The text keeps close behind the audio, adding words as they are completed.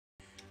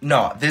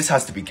No, this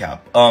has to be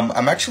cap.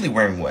 I'm actually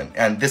wearing one,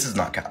 and this is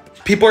not cap.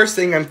 People are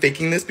saying I'm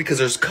faking this because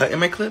there's cut in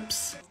my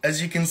clips.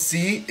 As you can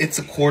see, it's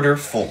a quarter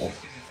full.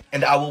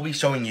 And I will be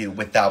showing you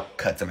without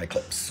cuts in my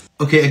clips.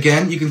 Okay,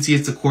 again, you can see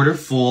it's a quarter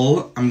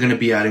full. I'm gonna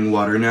be adding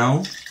water now.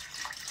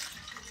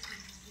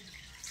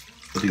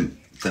 I think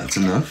that's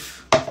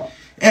enough.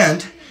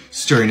 And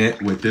stirring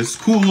it with this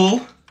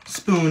cool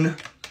spoon.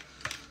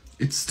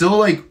 It's still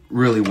like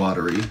really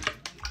watery.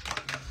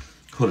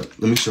 Hold up,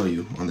 let me show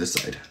you on this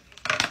side.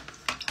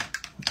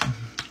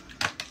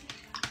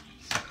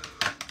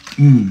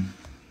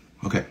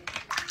 Okay.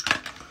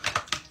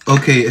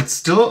 Okay, it's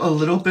still a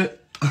little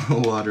bit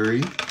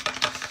watery.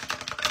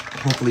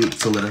 Hopefully it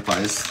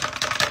solidifies.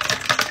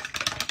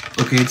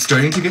 Okay, it's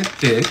starting to get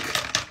thick.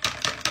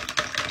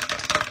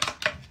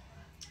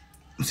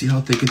 See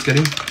how thick it's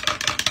getting?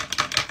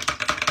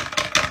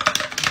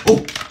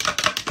 Oh!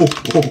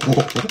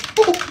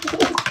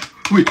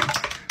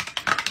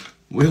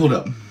 Wait, hold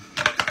up.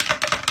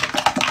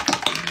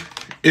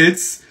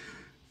 It's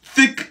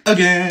thick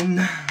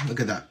again. Look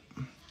at that.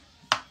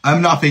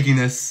 I'm not faking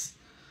this.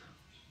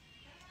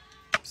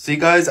 See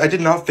guys, I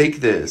did not fake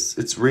this.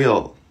 It's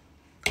real.